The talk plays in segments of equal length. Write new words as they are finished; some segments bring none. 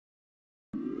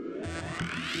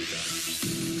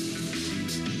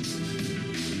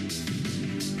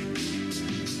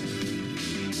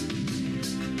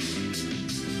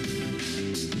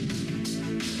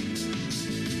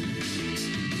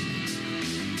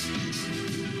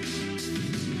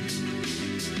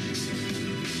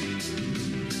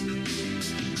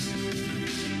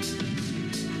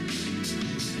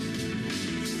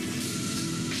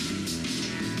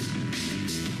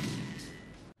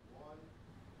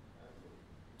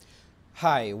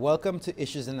Hi, welcome to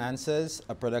Issues and Answers,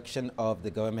 a production of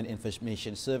the Government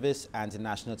Information Service and the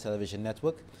National Television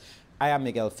Network. I am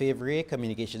Miguel Favre,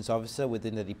 Communications Officer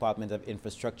within the Department of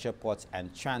Infrastructure, Ports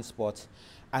and Transport.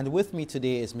 And with me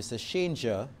today is Mr. Shane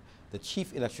Jha, the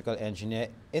Chief Electrical Engineer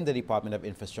in the Department of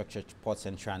Infrastructure, Ports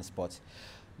and Transport.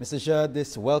 Mr.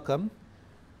 Jha, welcome.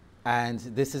 And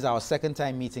this is our second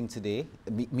time meeting today,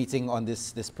 meeting on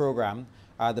this program.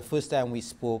 The first time we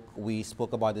spoke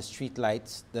about the street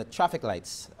lights, the traffic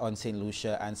lights on Saint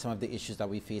Lucia and some of the issues that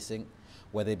we're facing,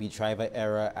 whether it be driver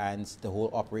error and the whole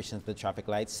operation of the traffic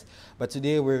lights. But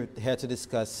today we're here to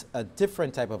discuss a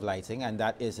different type of lighting, and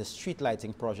that is a street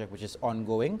lighting project which is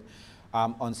ongoing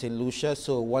on Saint Lucia.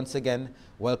 So once again,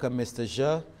 welcome Mr.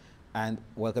 Jha, and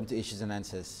welcome to Issues and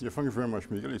Answers. Yeah, thank you very much,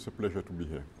 Miguel. It's a pleasure to be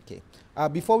here. Okay.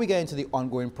 Before we get into the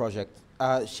ongoing project,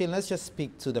 Shane, let's just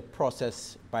speak to the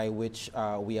process by which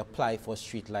we apply for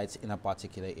street lights in a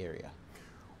particular area.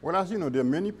 Well, as you know, there are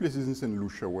many places in St.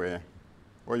 Lucia where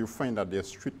you find that there are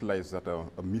street lights that are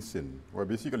missing, where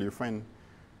basically you find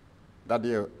that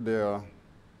there are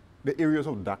the areas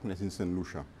of darkness in St.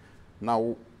 Lucia.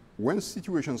 Now, when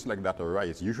situations like that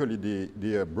arise, usually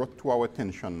they are brought to our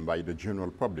attention by the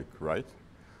general public, right?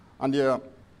 And there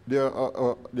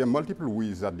are multiple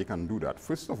ways that they can do that.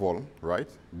 First of all, right,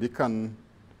 they can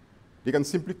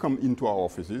simply come into our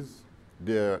offices.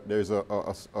 There is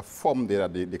a form there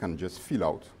that they can just fill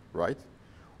out, right?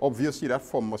 Obviously, that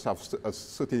form must have a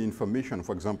certain information,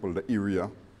 for example, the area,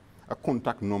 a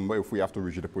contact number if we have to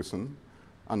reach the person,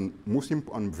 and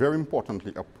very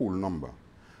importantly, a poll number.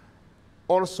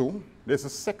 Also, there's a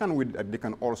second way that they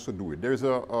can also do it. There is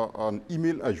an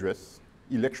email address,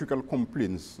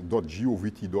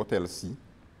 electricalcomplaints.govt.lc,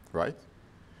 right?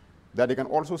 That they can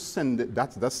also send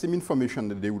that same information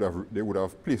that they would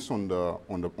have placed on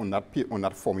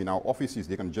that form in our offices.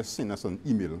 They can just send us an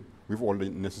email with all the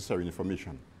necessary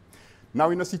information. Now,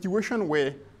 in a situation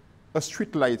where a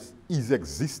street light is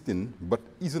existing but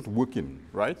isn't working,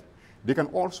 right? They can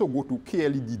also go to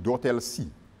kled.lc,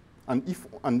 and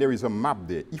there is a map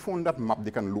there. If on that map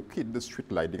they can locate the street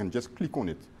light, they can just click on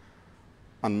it,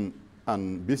 and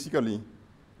basically,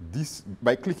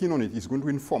 by clicking on it, it's going to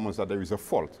inform us that there is a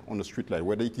fault on the street light,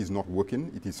 whether it is not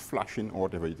working, it is flashing, or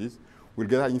whatever it is. We'll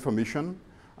get that information,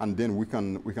 and then we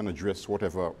can address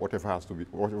whatever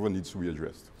needs to be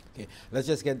addressed. Okay, let's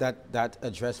just get that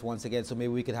address once again. So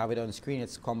maybe we could have it on the screen.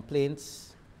 It's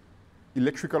complaints.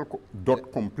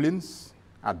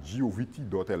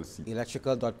 electrical.complaints@govt.lc.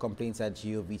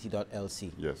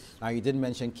 electrical.complaints@govt.lc. Yes. Now you didn't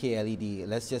mention KLED.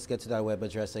 Let's just get to that web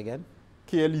address again.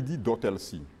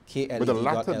 kled.lc. kled.lc. But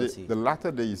the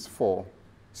latter day is for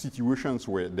situations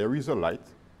where there is a light,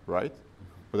 right?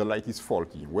 But the light is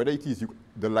faulty. Whether it is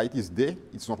the light is there,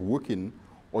 it's not working,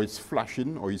 or it's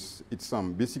flashing, or it's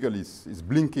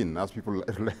blinking, as people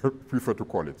prefer to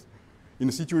call it. In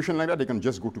a situation like that, they can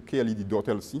just go to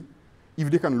kled.lc. If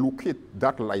they can locate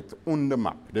that light on the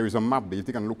map, there is a map there. If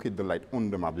they can locate the light on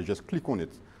the map, they just click on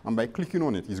it. And by clicking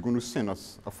on it, it's going to send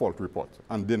us a fault report.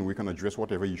 And then we can address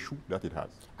whatever issue that it has.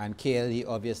 And KLE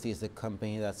obviously is the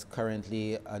company that's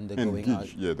currently undergoing...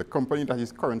 Yeah, the company that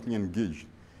is currently engaged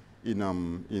in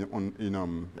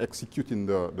executing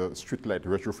the streetlight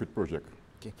retrofit project.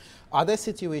 Okay. Are there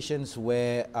situations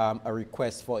where a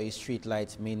request for a street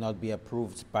light may not be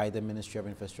approved by the Ministry of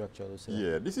Infrastructure?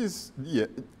 Yeah,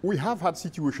 we have had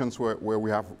situations where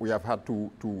we have had to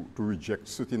reject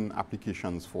certain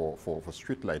applications for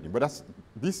street lighting, but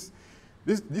this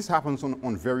happens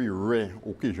on very rare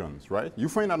occasions, right? You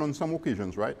find that on some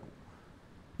occasions, right?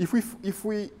 If we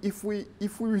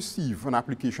receive an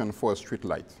application for a street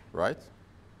light, right,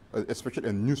 especially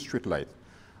a new street light,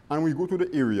 and we go to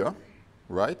the area,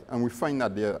 right, and we find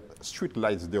that there are street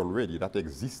lights there already that are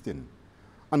existing,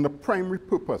 and the primary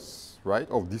purpose, right,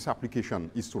 of this application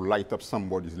is to light up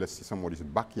somebody's, let's say, somebody's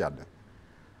backyard,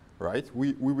 right?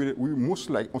 We most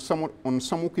like on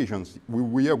some occasions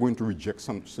we are going to reject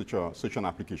such an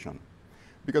application,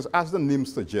 because as the name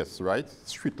suggests, right,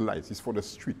 street lights is for the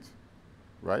street,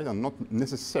 right, and not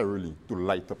necessarily to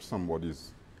light up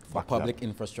somebody's backyard. Public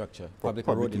infrastructure, public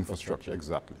road infrastructure.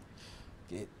 Exactly.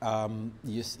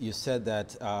 You said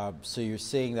that, so you're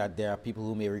saying that there are people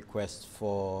who may request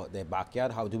for their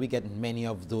backyard. How do we get many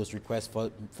of those requests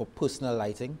for personal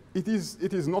lighting? It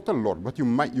is not a lot, but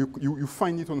you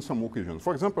find it on some occasions.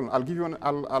 For example, I'll give you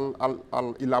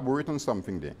I'll elaborate on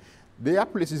something there. There are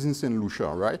places in Saint Lucia,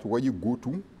 right, where you go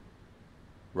to,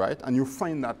 right, and you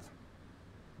find that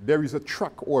there is a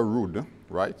track or a road,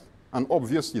 right, and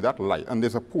obviously that light, and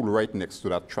there's a pole right next to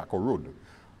that track or road.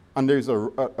 And there is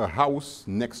a house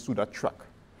next to that track.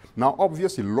 Now,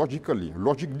 obviously, logic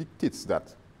dictates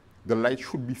that the light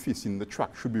should be facing the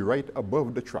track, should be right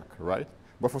above the track, right?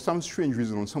 But for some strange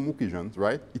reason, on some occasions,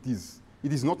 right, it is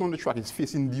not on the track, it's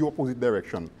facing the opposite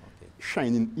direction, okay,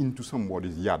 shining into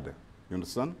somebody's yard, you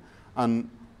understand? And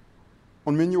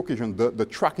on many occasions, the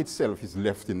track itself is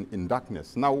left in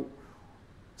darkness. Now,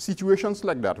 situations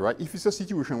like that, right, if it's a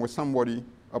situation where somebody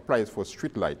applies for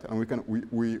street light, and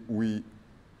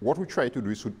what we try to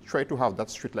do is to try to have that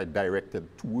street light directed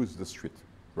towards the street,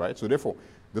 right? So therefore,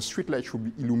 the street light should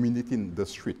be illuminating the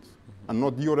street, and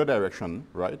not the other direction,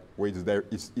 right, where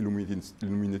it's illuminating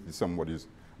somebody's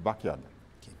backyard.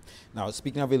 Okay. Now,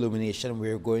 speaking of illumination,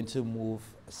 we're going to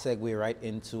segue right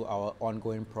into our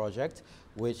ongoing project,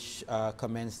 which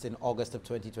commenced in August of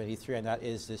 2023, and that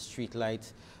is the street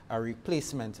light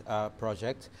replacement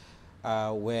project.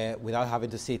 Where, without having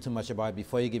to say too much about it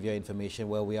before you give your information,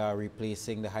 where we are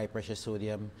replacing the high-pressure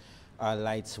sodium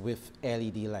lights with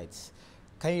LED lights.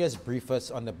 Can you just brief us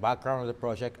on the background of the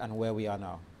project and where we are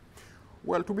now?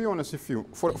 Well, to be honest with you,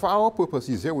 for our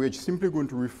purposes here, we're simply going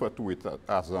to refer to it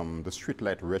as the street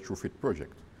light retrofit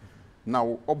project.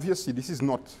 Now, obviously, this is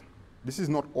not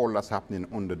all that's happening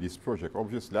under this project.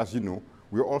 Obviously, as you know,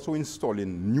 we're also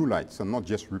installing new lights and not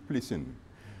just replacing.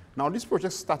 Now, this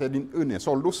project started in earnest,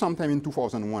 although sometime in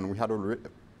 2001, we had already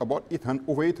about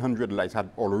over 800 lights had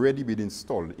already been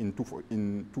installed in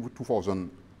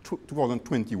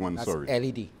 2021. That's sorry.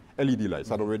 LED. LED lights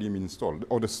had already been installed,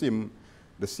 or the same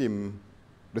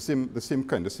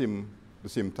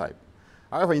type.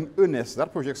 However, in earnest,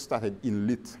 that project started in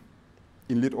late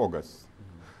August,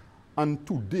 and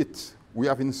to date, we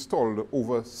have installed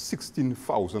over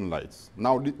 16,000 lights.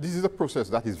 Now, this is a process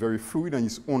that is very fluid and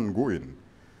is ongoing.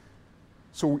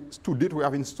 So to date, we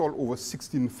have installed over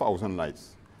 16,000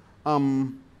 lights.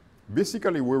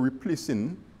 Basically, we're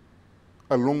replacing,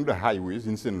 along the highways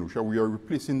in Saint Lucia, we are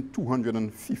replacing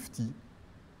 250,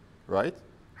 right,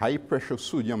 high-pressure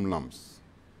sodium lamps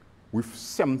with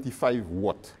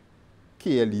 75-watt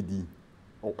KLED,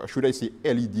 or should I say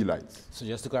LED lights. So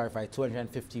just to clarify,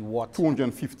 250 watt.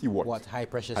 250 watt. What,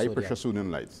 high-pressure sodium? sodium? High-pressure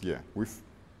sodium lights, yeah, with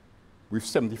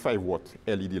 75-watt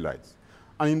LED lights.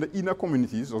 And in the inner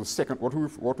communities, or the second, what we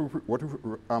call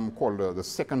the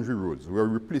secondary roads, we're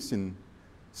replacing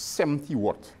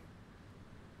 70-watt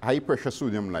high-pressure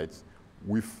sodium lights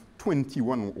with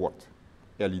 21-watt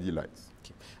LED lights.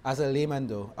 Okay. As a layman,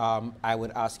 though, I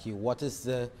would ask you, what is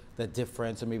the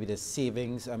difference, or maybe the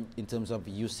savings in terms of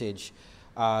usage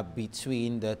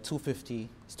between the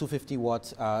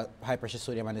 250-watt high-pressure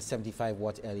sodium and the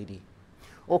 75-watt LED?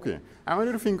 Okay, I want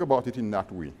you to think about it in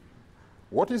that way.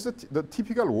 What is the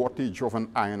typical wattage of an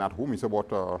iron at home? Is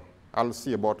about, I'll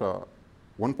say about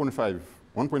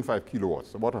 1.5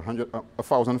 kilowatts, about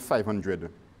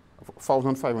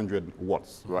 1,500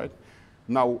 watts, right?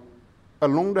 Now,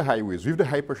 along the highways, with the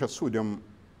high-pressure sodium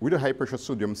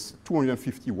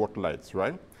 250 watt lights,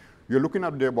 right? You're looking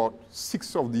at there about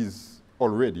 6 of these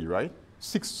already, right?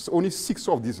 Only 6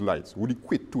 of these lights would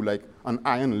equate to like an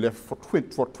iron left for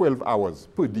 12 hours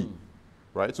per day,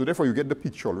 right? So therefore, you get the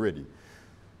picture already.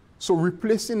 So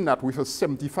replacing that with a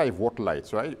 75-watt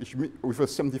light, right? With a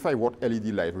 75-watt LED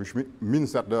light, which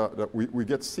means that we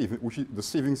get saving, the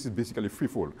savings is basically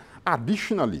threefold.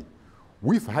 Additionally,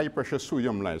 with high-pressure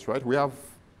sodium lights, right? We have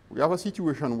a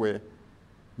situation where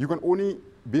you can only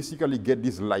basically get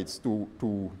these lights to.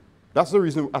 That's the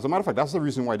reason. As a matter of fact, that's the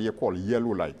reason why they are called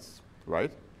yellow lights,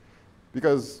 right?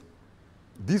 Because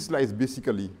these lights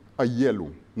basically are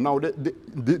yellow. Now,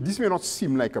 this may not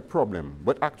seem like a problem,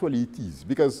 but actually it is,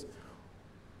 because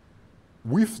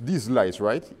with these lights,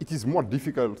 right, it is more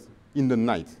difficult in the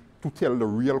night to tell the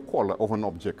real color of an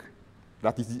object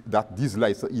that these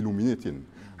lights are illuminating.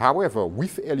 However,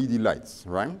 with LED lights,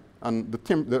 right, and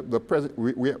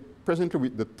we are presently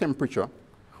with the temperature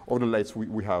of the lights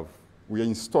we are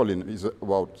installing is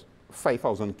about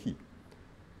 5,000 K,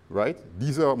 right?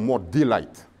 These are more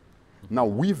daylight. Now,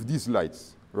 with these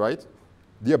lights, right,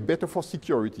 they are better for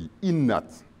security in that,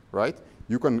 right?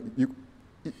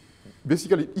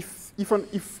 Basically, if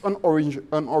an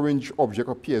orange object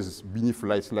appears beneath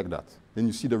lights like that, then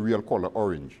you see the real color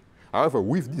orange. However,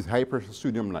 with these high-pressure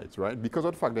sodium lights, right, because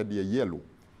of the fact that they are yellow,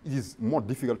 it is more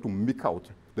difficult to make out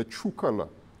the true color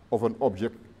of an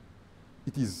object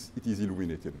it is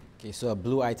illuminated. Okay, so a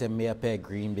blue item may appear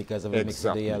green because of a mix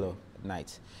of the yellow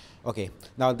night. Okay,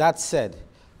 now that said,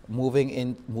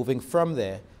 moving from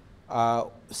there,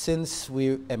 since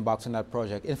we embarked on that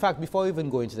project, in fact, before we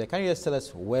even go into that, can you just tell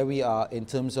us where we are in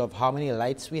terms of how many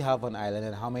lights we have on island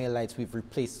and how many lights we've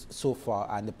replaced so far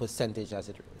and the percentage as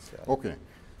it is? Okay,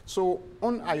 so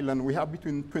on island we have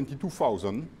between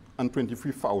 22,000 and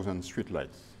 23,000 street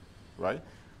lights, right?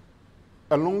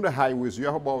 Along the highways you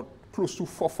have about close to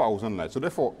 4,000 lights. So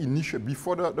therefore, initially,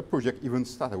 before the project even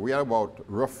started, we had about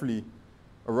roughly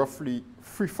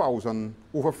 3,000,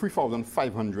 over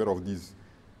 3,500 of these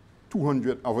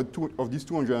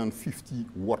 250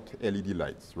 watt LED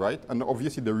lights, right? And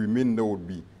obviously the remainder would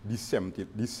be these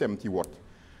 70 watt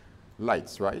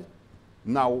lights, right?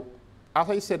 Now, as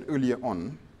I said earlier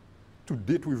on, to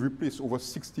date we've replaced over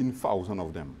 16,000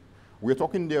 of them. We're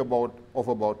talking there about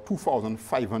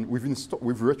 2,500, we've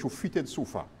retrofitted so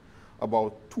far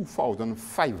about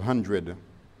 2,500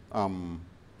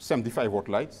 75 watt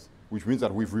lights, which means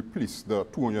that we've replaced the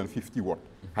 250 watt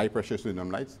high pressure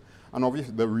sodium lights. And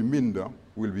obviously the remainder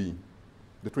will be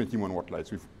the 21 watt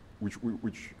lights which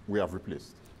we have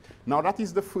replaced. Now that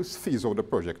is the first phase of the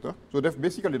project. So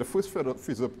basically the first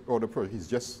phase of the project is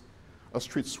just a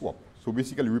straight swap. So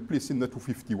basically replacing the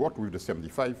 250 watt with the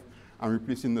 75 and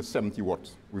replacing the 70 watt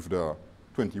with the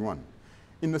 21.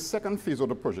 In the second phase of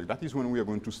the project, that is when we are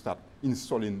going to start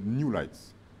installing new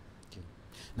lights. Okay.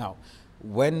 Now,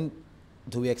 when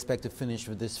do we expect to finish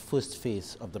with this first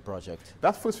phase of the project?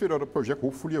 That first phase of the project,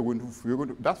 hopefully,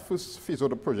 that first phase of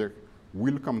the project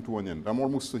will come to an end. I'm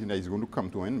almost certain that it's going to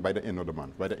come to an end by the end of the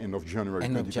month, by the end of January 2024.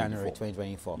 End of January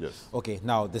 2024. Yes. Okay,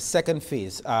 now the second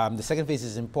phase. The second phase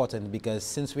is important because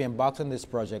since we embarked on this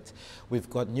project, we've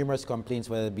got numerous complaints,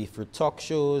 whether it be through talk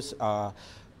shows,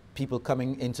 people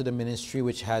coming into the ministry,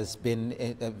 which has been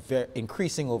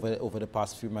increasing over the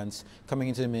past few months, coming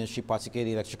into the ministry,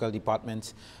 particularly the electrical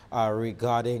department,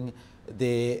 regarding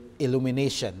the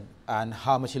illumination and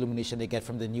how much illumination they get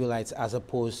from the new lights as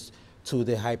opposed to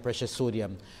the high pressure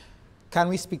sodium. Can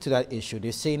we speak to that issue?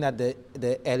 They're saying that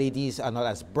the LEDs are not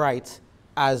as bright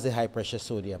as the high pressure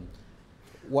sodium.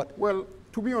 What? Well,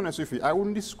 to be honest with you, I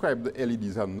wouldn't describe the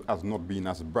LEDs as not being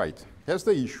as bright. Here's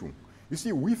the issue. You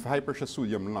see, with high pressure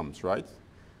sodium lamps, right,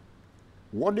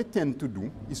 what they tend to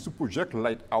do is to project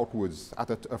light outwards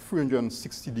at a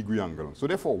 360-degree angle. So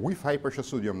therefore, with high pressure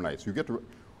sodium lights, you get,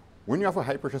 when you have a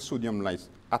high pressure sodium light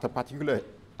at a particular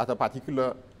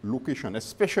location,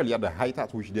 especially at the height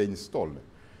at which they're installed,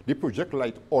 they project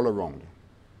light all around.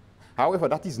 However,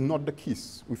 that is not the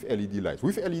case with LED lights.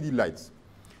 With LED lights,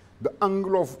 the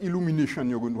angle of illumination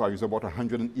you're going to have is about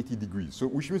 180 degrees, so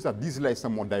which means that these lights are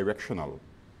more directional,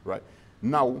 right?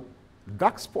 Now,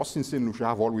 dark spots in Saint Lucia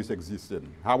have always existed.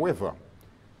 However,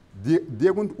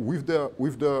 they're going to, with the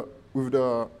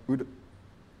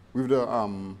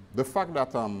fact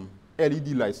that LED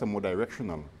lights are more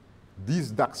directional,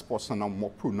 these dark spots are now more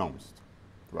pronounced,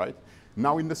 right?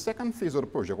 Now, in the second phase of the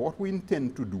project, what we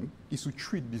intend to do is to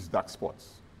treat these dark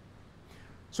spots.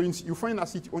 So you find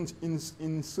that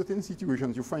in certain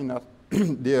situations, you find that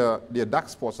there are dark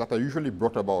spots that are usually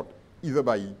brought about either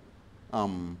by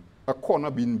a corner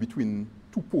being between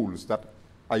two poles that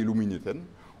are illuminated,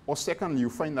 or secondly, you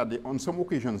find that on some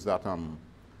occasions that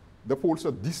the poles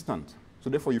are distant, so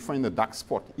therefore you find a dark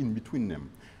spot in between them.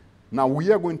 Now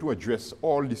we are going to address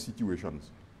all these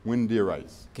situations when they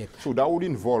arise. Okay. So that would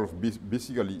involve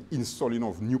basically installing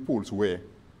of new poles where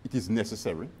it is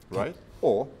necessary, okay, right?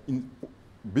 Or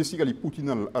basically putting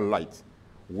a light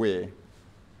where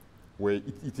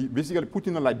it basically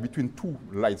putting a light between two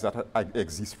lights that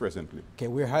exist presently. Okay,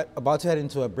 we're about to head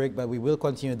into a break, but we will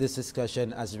continue this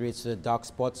discussion as it relates to the dark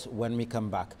spots when we come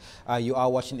back. You are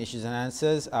watching Issues and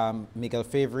Answers. Miguel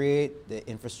Favre, the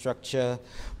Infrastructure,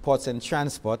 Ports and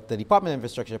Transport, the Department of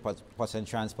Infrastructure, Ports and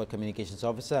Transport Communications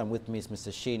Officer, and with me is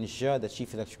Mr. Shane Jia, the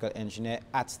Chief Electrical Engineer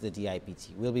at the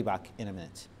DIPT. We'll be back in a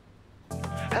minute.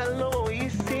 Hello,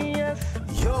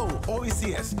 OECS. Yo,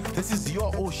 OECS, this is your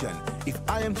ocean. If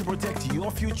I am to protect your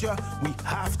future, we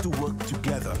have to work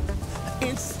together.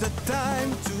 It's the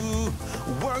time to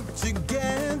work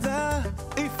together.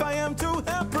 If I am to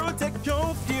help protect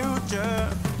your future.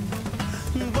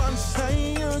 Once I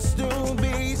used to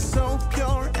be so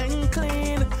pure and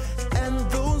clean, and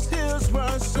those hills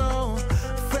were so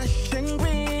fresh and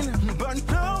green. But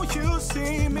now you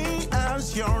see me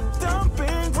as your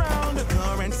dumping ground.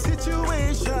 Current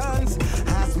situations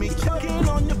has me choking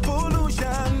on your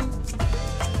pollution.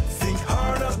 Think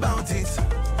hard about it,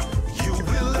 you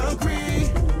will agree.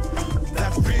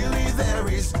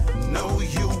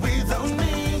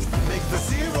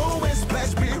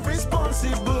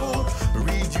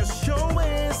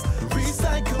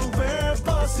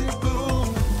 it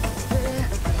blue.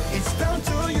 Yeah. It's down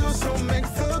to you, so make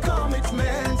the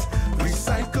commitment.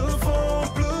 Recycle for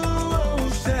blue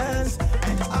oceans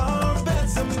and our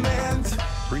betterment.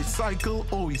 Recycle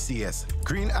OECS.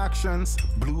 Green actions,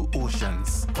 blue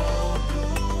oceans. For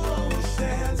blue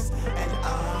oceans and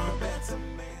our betterment.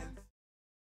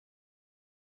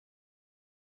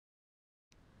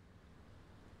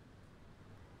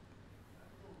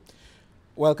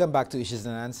 Welcome back to Issues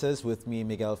and Answers with me,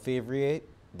 Miguel Fevrier,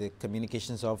 the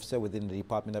Communications Officer within the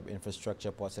Department of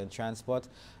Infrastructure, Ports and Transport.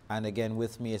 And again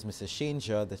with me is Mr. Shane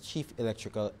Jha, the Chief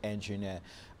Electrical Engineer.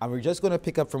 And we're just going to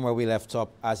pick up from where we left off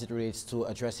as it relates to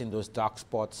addressing those dark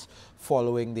spots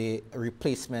following the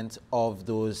replacement of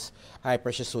those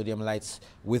high-pressure sodium lights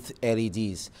with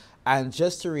LEDs. And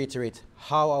just to reiterate,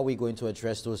 how are we going to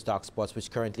address those dark spots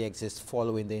which currently exist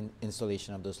following the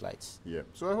installation of those lights? Yeah,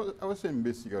 so I was saying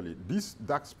basically, these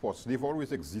dark spots, they've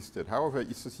always existed. However,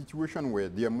 it's a situation where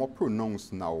they are more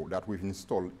pronounced now that we've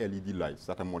installed LED lights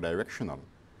that are more directional,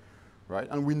 right?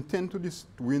 And we intend to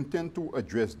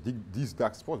address these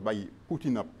dark spots by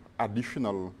putting up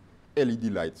additional LED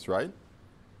lights, right?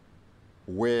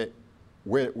 Where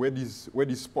these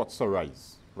spots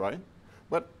arise, right?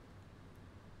 But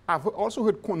I've also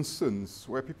heard concerns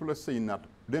where people are saying that,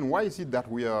 then why is it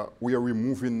that we are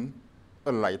removing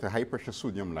a light, a high-pressure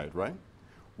sodium light, right?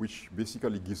 Which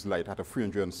basically gives light at a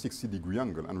 360-degree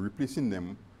angle and replacing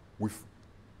them with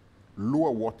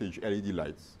lower wattage LED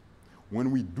lights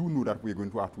when we do know that we're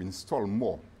going to have to install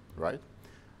more, right?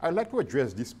 I'd like to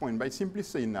address this point by simply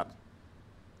saying that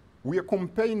we are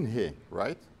comparing here,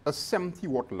 right, a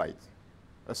 70-watt light,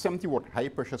 a 70-watt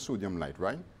high-pressure sodium light,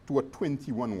 right, to a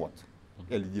 21-watt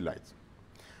LED light.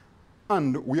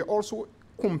 And we are also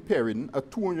comparing a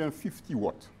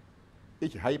 250-watt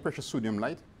high-pressure sodium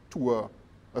light to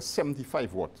a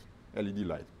 75-watt LED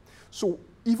light. So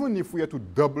even if we are to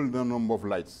double the number of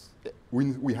lights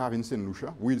we have in Saint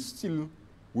Lucia, we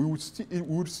would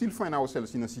still find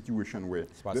ourselves in a situation where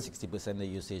it's about 60% the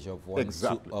usage of one,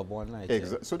 of one light.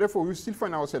 Exactly. Yeah. So therefore, we still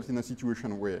find ourselves in a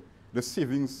situation where the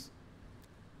savings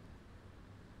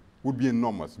would be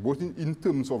enormous, both in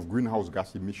terms of greenhouse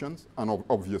gas emissions and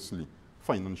obviously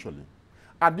financially.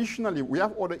 Additionally, we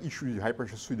have other issues with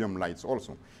high-pressure sodium lights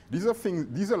also. These are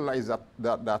lights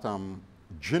that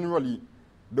generally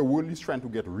the world is trying to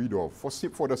get rid of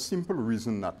for the simple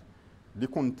reason that they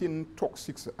contain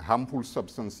toxic, harmful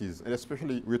substances, and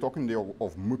especially we're talking there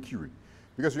of mercury.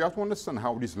 Because you have to understand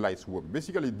how these lights work.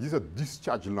 Basically, these are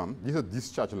discharge lamps, these are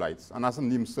discharge lights, and as the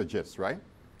name suggests, right?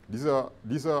 These are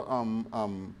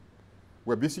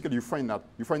where basically you find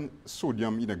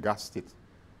sodium in a gas state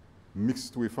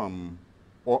mixed with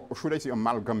or should I say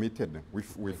amalgamated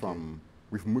with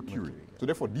mercury. So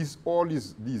therefore all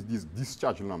these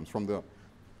discharge lamps from the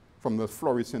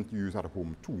fluorescent you use at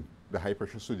home to the high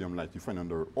pressure sodium light you find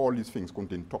under all these things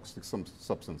contain toxic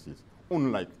substances,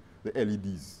 unlike the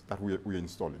LEDs that we're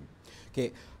installing.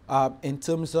 Okay, in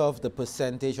terms of the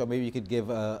percentage, or maybe you could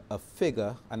give a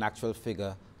figure, an actual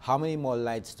figure, how many more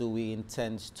lights do we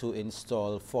intend to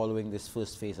install following this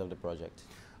first phase of the project?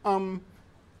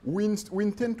 We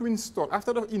intend to install,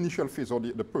 after the initial phase of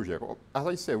the project, as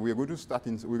I said, we're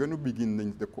going to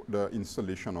begin the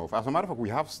installation of, as a matter of fact, we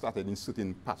have started in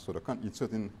certain parts of the country,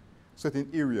 in certain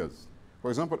areas. For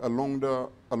example, along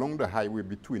the highway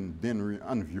between Dennery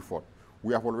and Vieux-Fort,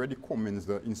 we have already commenced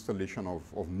the installation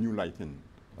of new lighting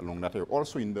along that area,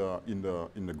 also in the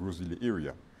Grosile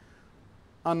area.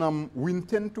 And we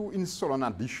intend to install an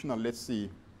additional, let's say,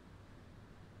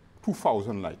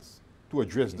 2,000 lights to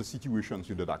address the situations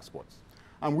with the dark spots.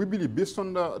 And we believe, based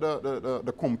on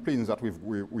the complaints that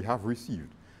we have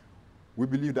received, we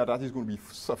believe that is going to be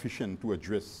sufficient to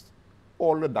address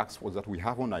all the dark spots that we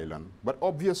have on island. But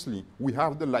obviously, we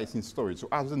have the lights in storage. So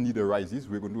as the need arises,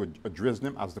 we're going to address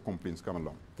them as the complaints come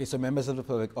along. Okay, so members of the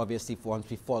public, obviously,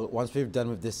 once we've done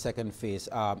with this second phase,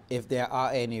 if there are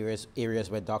any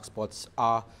areas where dark spots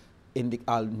are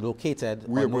located,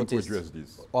 we are going to address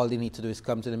this. All they need to do is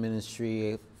come to the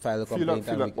ministry, file a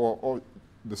complaint. Or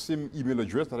the same email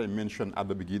address that I mentioned at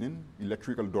the beginning,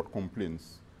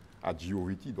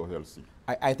 electrical.complaints@govt.lc.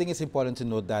 I think it's important to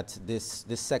note that this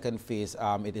second phase,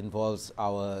 it involves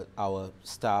our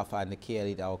staff and the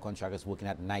KLE, our contractors, working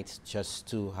at night just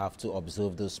to have to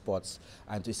observe those spots.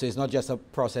 And so it's not just a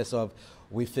process of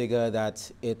we figure that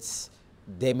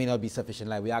there may not be sufficient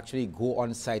light. We actually go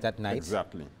on site at night.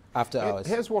 Exactly. After hours.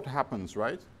 Here's what happens,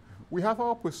 right? We have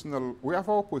our personnel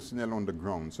on the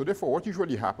ground. So therefore, what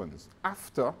usually happens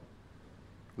after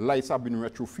lights have been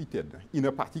retrofitted in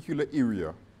a particular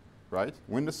area, right?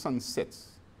 When the sun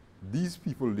sets, these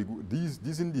people,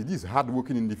 these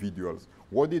hard-working individuals,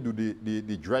 what they do,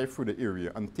 they drive through the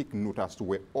area and take note as to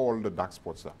where all the dark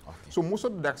spots are. Okay. So most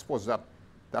of the dark spots that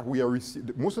we are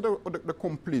receiving, most of the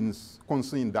complaints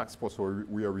concerning dark spots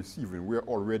we are receiving, we are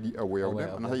already aware of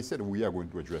them. And as I said, we are going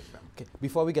to address them. Okay.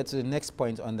 Before we get to the next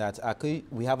point on that,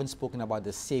 we haven't spoken about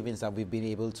the savings that we've been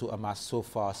able to amass so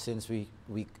far since we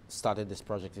started this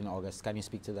project in August. Can you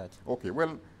speak to that? Okay,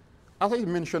 well, as I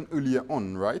mentioned earlier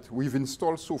on, right, we've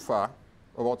installed so far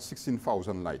about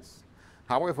 16,000 lights.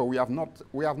 However,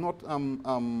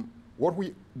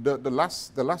 the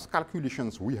last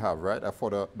calculations we have, right, for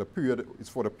the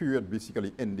period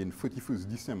basically ending 31st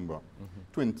December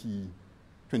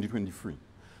 2023.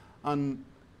 And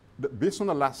based on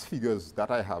the last figures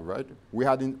that I have, right, we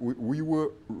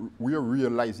were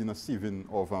realizing a saving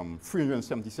of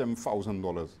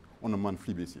 $377,000 on a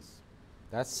monthly basis.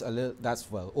 That's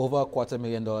well over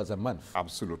 $250,000 a month.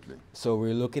 Absolutely. So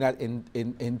we're looking at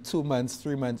in 2 months,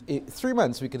 3 months, 3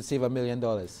 months we can save $1 million.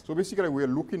 So basically we're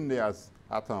looking there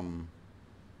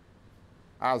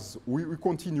as we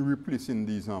continue replacing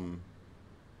these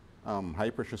high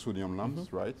pressure sodium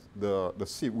lamps, right?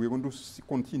 We're going to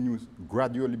continue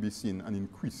gradually be seeing an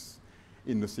increase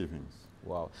in the savings.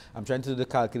 Wow. I'm trying to do the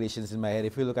calculations in my head.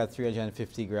 If we look at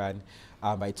 350 grand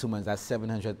by 2 months, that's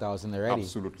 700,000 already.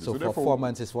 Absolutely. So for 4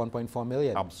 months, it's 1.4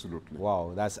 million. Absolutely.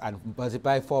 Wow. And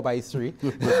multiply 4 by 3.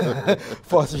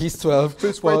 4 3 is 12.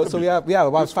 So we have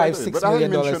about $5-6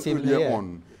 million saving a year.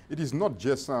 It is not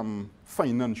just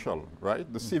financial, right?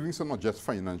 The savings are not just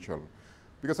financial.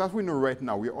 Because as we know right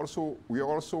now, we also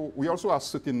have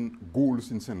certain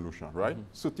goals in Saint Lucia, right?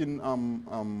 Certain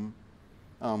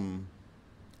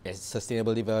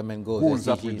sustainable development goals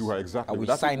that we do, exactly. We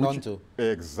signed on to.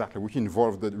 Exactly, which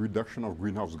involve the reduction of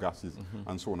greenhouse gases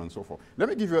and so on and so forth. Let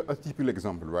me give you a typical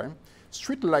example, right?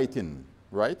 Street lighting,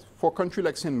 right? For a country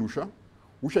like Saint Lucia,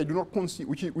 which I do not consider,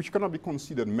 which cannot be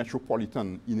considered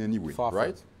metropolitan in any way,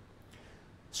 right?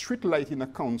 Street lighting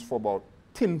accounts for about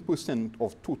 10%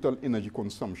 of total energy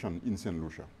consumption in Saint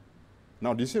Lucia.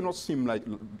 Now, this may not seem like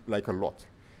a lot.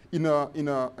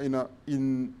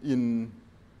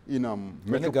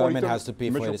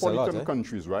 Metropolitan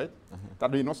countries, right?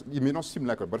 That it may not seem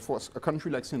like it, but for a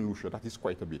country like Saint Lucia, that is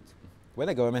quite a bit. When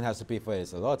the government has to pay for it,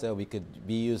 it's a lot. We could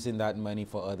be using that money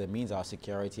for other means, our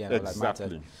security and all that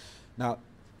matter. Now,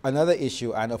 another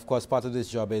issue, and of course part of this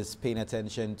job is paying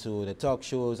attention to the talk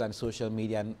shows and social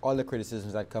media and all the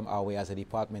criticisms that come our way as a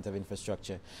Department of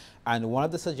Infrastructure. And one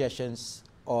of the suggestions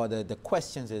or the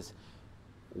questions is,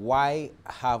 why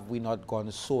have we not gone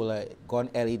solar, gone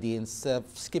LED instead of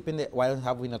skipping it? Why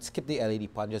have we not skipped the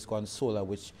LED part and just gone solar,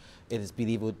 which it is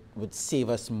believed would save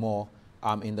us more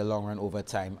in the long run over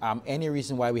time? Any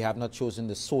reason why we have not chosen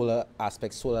the solar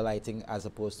aspect, solar lighting, as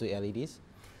opposed to LEDs?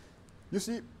 You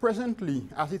see, presently,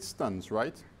 as it stands,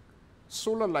 right,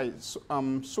 solar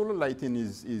lighting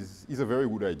is a very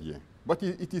good idea, but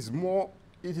it is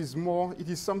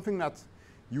something that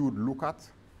you would look at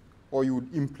or you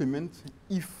would implement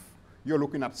if you're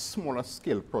looking at smaller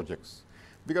scale projects.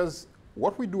 Because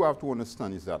what we do have to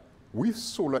understand is that with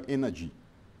solar energy,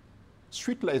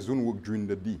 street lights don't work during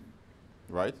the day,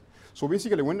 right? So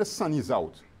basically, when the sun is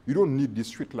out, you don't need these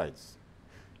street lights.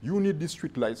 You need these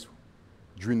street lights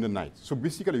during the night. So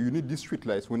basically, you need these street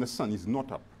lights when the sun is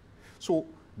not up. So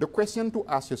the question to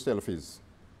ask yourself is,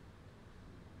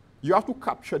 you have to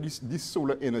capture this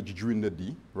solar energy during the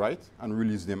day, right, and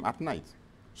release them at night.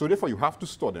 So therefore, you have to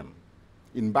store them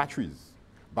in batteries.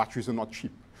 Batteries are not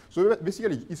cheap. So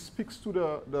basically, it speaks to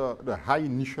the high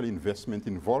initial investment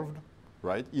involved,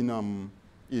 right, in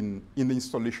the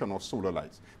installation of solar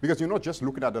lights. Because you're not just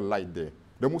looking at the light there.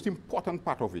 The most important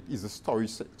part of it is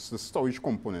the storage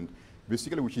component,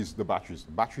 basically, which is the batteries.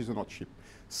 Batteries are not cheap.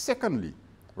 Secondly,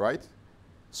 right,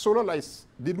 solar lights,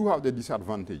 they do have the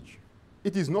disadvantage.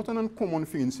 It is not an uncommon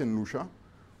thing in Saint Lucia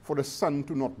for the sun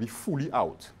to not be fully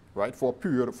out, right, for a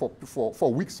period,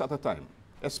 for weeks at a time,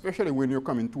 especially when you're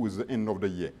coming towards the end of the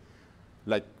year,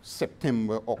 like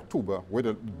September, October, where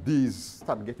the days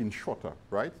start getting shorter,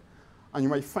 right? And you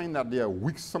might find that there are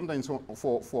weeks, sometimes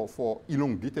for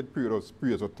elongated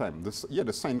periods of time. The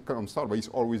sun comes out, but it's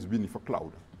always beneath a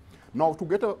cloud. Now, to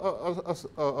get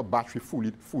a battery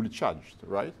fully charged,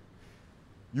 right,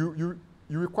 you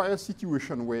require a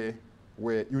situation where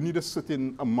you need a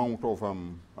certain amount of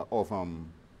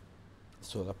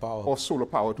solar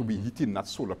power to be hitting that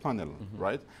solar panel,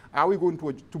 right? Are we going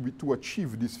to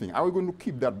achieve this thing? Are we going to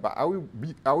keep that? Are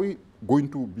we going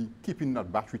to be keeping that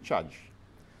battery charge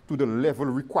to the level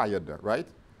required, right,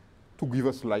 to give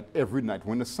us light every night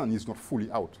when the sun is not fully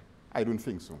out? I don't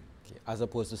think so. Okay. As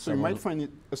opposed to so you might find it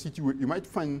a situation. You might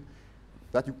find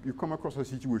that you come across a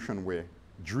situation where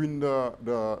during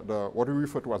the what we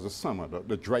refer to as the summer,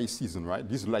 the dry season, right?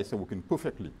 These lights are working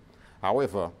perfectly.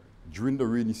 However, during the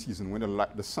rainy season, when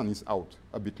the sun is out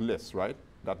a bit less, right?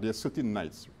 That there are certain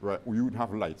nights, right, where you would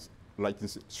have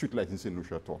street lights in Saint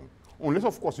Lucia at all. Unless,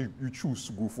 of course, you choose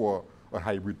to go for a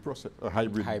hybrid process, a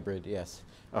hybrid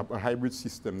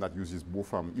system that uses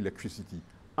both electricity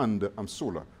and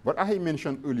solar. But as I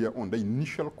mentioned earlier on, the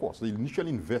initial cost, the initial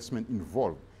investment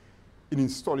involved in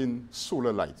installing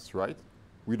solar lights, right,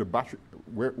 with the battery,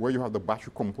 where you have the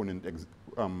battery component, you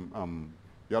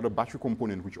have the battery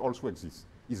component which also exists,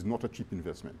 is not a cheap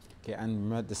investment. Okay,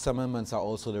 and the summer months are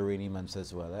also the rainy months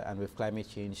as well. And with climate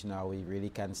change now, we really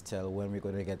can't tell when we're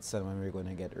going to get sun, when we're going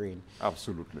to get rain.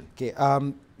 Absolutely. Okay,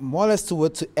 more or less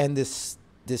to end this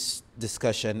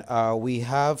discussion, we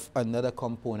have another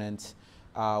component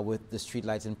with the street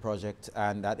lighting project,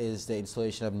 and that is the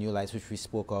installation of new lights, which we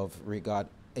spoke of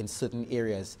in certain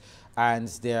areas. And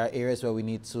there are areas where we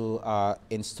need to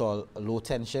install low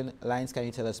tension lines. Can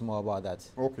you tell us more about that?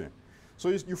 Okay. So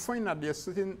you find that there are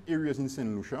certain areas in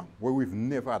Saint Lucia where we've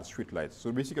never had street lights.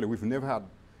 So basically, we've never had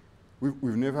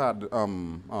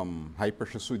high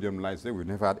pressure sodium lights there. We've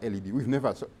never had LED. We've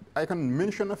never. So I can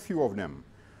mention a few of them,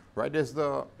 right? There's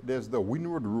the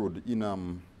Windward Road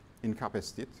in Cap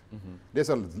Estate.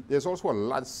 Mm-hmm. There's also a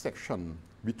large section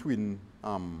between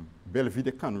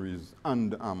Belvedere Canneries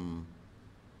and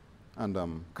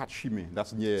Kachime.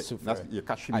 That's near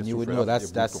Kachime. And you would know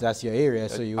that's your area,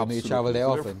 so you would travel there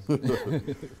often.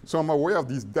 So I'm aware of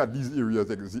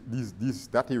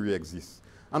that area exists.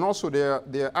 And also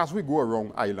there as we go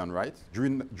around island, right?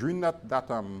 During the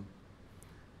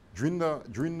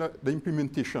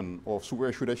implementation of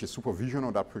supervision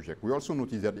of that project, we also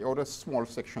noticed that the other small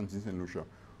sections in Saint Lucia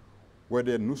where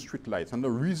there are no street lights. And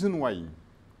the reason why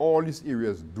all these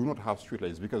areas do not have street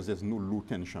lights is because there's no low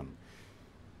tension.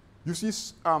 You see,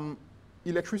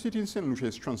 electricity in Saint Lucia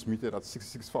is transmitted at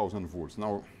 66,000 volts.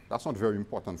 Now, that's not very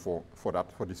important for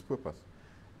this purpose.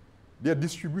 They are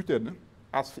distributed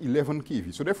as 11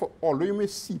 kV. So therefore, although you may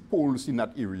see poles in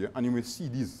that area and you may see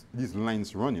these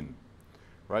lines running,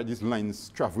 right? These lines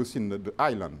traversing the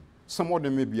island. Some of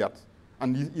them may be at,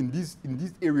 and in these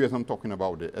areas I'm talking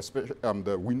about, there, especially not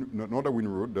the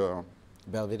Wind Road, the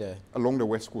Belvedere, along the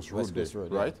West Coast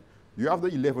Road, right? Yeah. You have the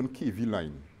 11 kV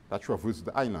line that traverses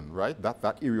the island, right?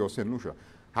 That area of Saint Lucia.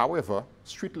 However,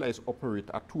 street lights operate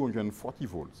at 240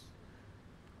 volts.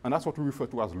 And that's what we refer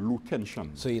to as low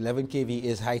tension. So 11 kV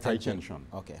is high tension? High tension.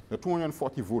 Okay. The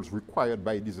 240 volts required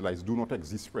by these lights do not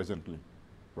exist presently,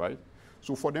 right?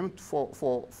 So for them,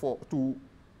 to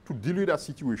deal with that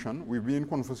situation, we've been in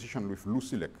conversation with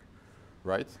LUCELEC,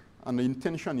 right? And the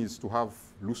intention is to have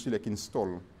LUCELEC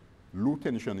install low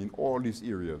tension in all these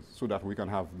areas so that we can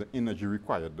have the energy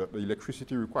required, the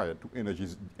electricity required to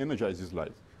energize these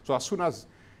lights. So as soon as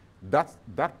that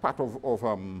part of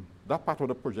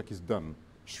the project is done,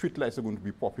 street lights are going to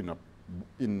be popping up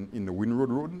in the Windward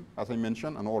Road, as I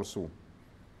mentioned, and also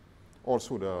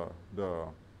the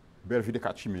Belvedere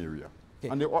Kachime area. Okay.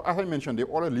 And as I mentioned, there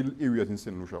are other little areas in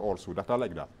Saint Lucia also that are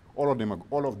like that. All of them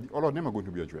are going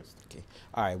to be addressed. Okay.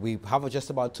 All right. We have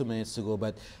just about 2 minutes to go,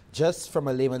 but just from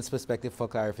a layman's perspective for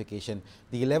clarification,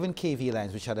 the 11 kV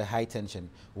lines, which are the high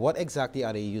tension, what exactly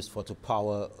are they used for to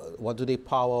power? What do they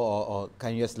power, or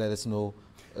can you just let us know?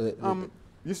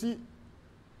 You see,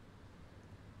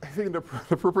 I think the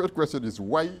appropriate question is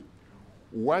why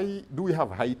do we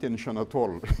have high tension at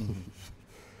all?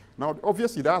 Now,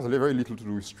 obviously, that has very little to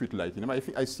do with street lighting.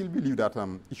 I still believe that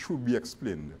it should be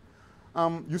explained.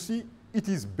 You see, it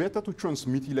is better to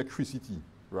transmit electricity,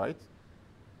 right,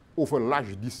 over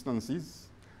large distances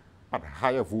at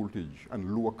higher voltage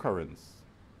and lower currents.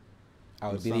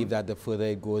 I would believe that the further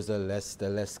it goes, the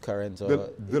less current or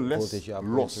the less voltage you have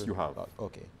loss you have.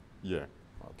 Okay. Yeah.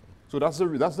 Okay. So that's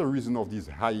the reason of these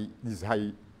high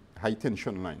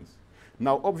tension lines.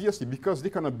 Now, obviously, because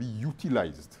they cannot be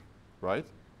utilized, right?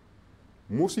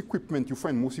 Most equipment, you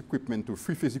find most equipment,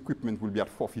 three-phase equipment will be at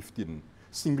 415.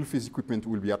 Single-phase equipment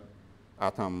will be at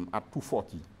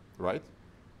 240, right?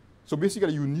 So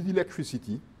basically, you need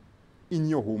electricity in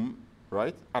your home,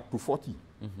 right, at 240,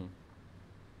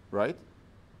 right?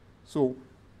 So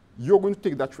you're going to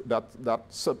take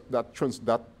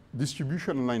that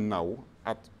distribution line now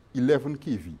at 11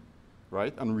 kV,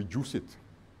 right, and reduce it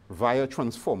via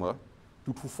transformer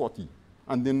to 240,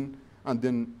 and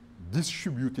then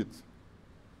distribute it,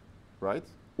 right,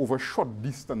 over short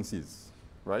distances,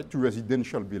 right, to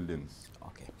residential buildings,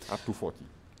 okay, at 240.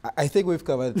 I think we've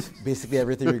covered basically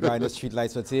everything regarding the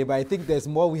streetlights for today, but I think there's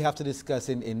more we have to discuss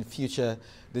in future.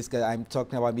 I'm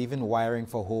talking about even wiring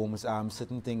for homes,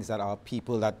 certain things that our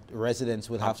people, that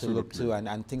residents will have to look to,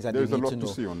 and things that they need to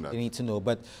know. They need to know.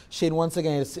 But Shane, once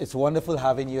again, it's wonderful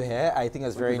having you here. I think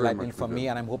it's very enlightening for me,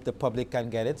 and I hope the public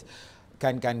can get it.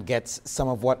 Can get some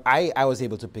of what I was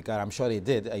able to pick out. I'm sure they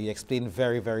did. You explained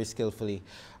very, very skillfully.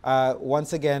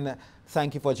 Once again,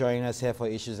 thank you for joining us here for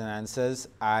Issues and Answers.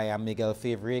 I am Miguel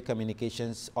Fevrier,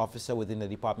 Communications Officer within the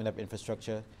Department of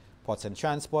Infrastructure, Ports and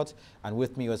Transport. And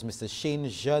with me was Mr. Shane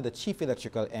Zhe, the Chief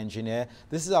Electrical Engineer.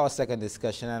 This is our second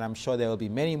discussion, and I'm sure there will be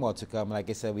many more to come. Like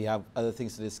I said, we have other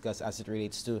things to discuss as it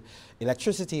relates to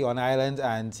electricity on island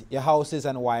and your houses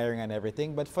and wiring and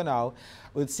everything. But for now,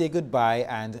 we'll say goodbye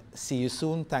and see you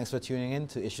soon. Thanks for tuning in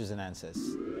to Issues and Answers.